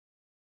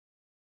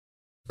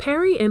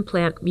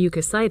Peri-implant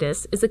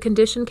mucositis is a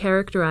condition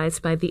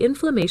characterized by the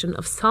inflammation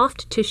of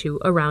soft tissue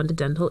around a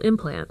dental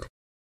implant.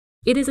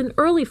 It is an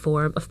early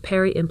form of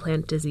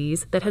peri-implant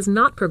disease that has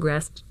not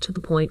progressed to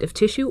the point of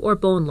tissue or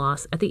bone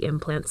loss at the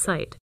implant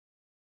site.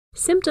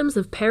 Symptoms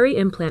of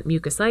peri-implant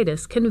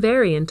mucositis can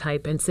vary in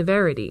type and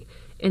severity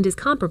and is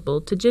comparable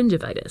to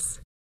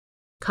gingivitis.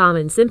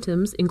 Common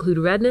symptoms include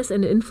redness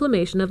and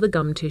inflammation of the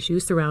gum tissue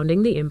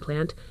surrounding the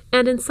implant,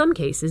 and in some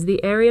cases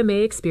the area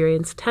may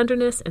experience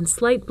tenderness and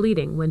slight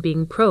bleeding when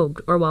being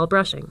probed or while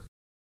brushing.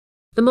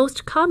 The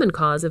most common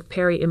cause of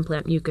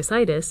peri-implant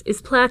mucositis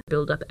is plaque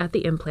buildup at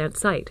the implant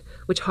site,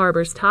 which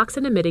harbors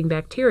toxin-emitting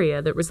bacteria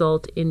that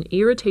result in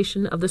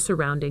irritation of the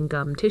surrounding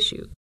gum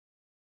tissue.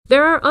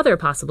 There are other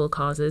possible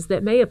causes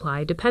that may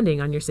apply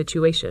depending on your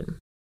situation.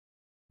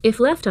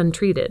 If left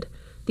untreated,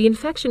 the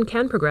infection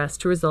can progress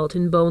to result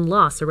in bone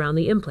loss around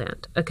the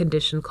implant, a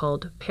condition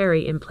called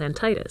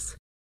peri-implantitis.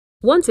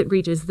 Once it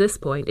reaches this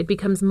point, it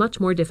becomes much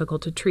more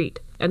difficult to treat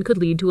and could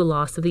lead to a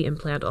loss of the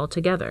implant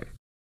altogether.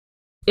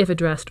 If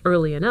addressed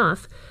early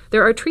enough,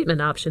 there are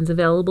treatment options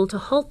available to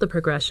halt the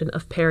progression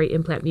of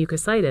peri-implant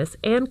mucositis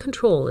and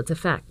control its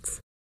effects.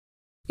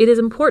 It is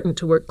important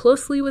to work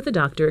closely with a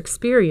doctor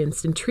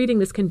experienced in treating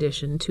this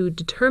condition to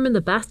determine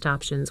the best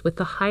options with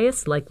the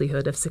highest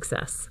likelihood of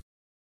success.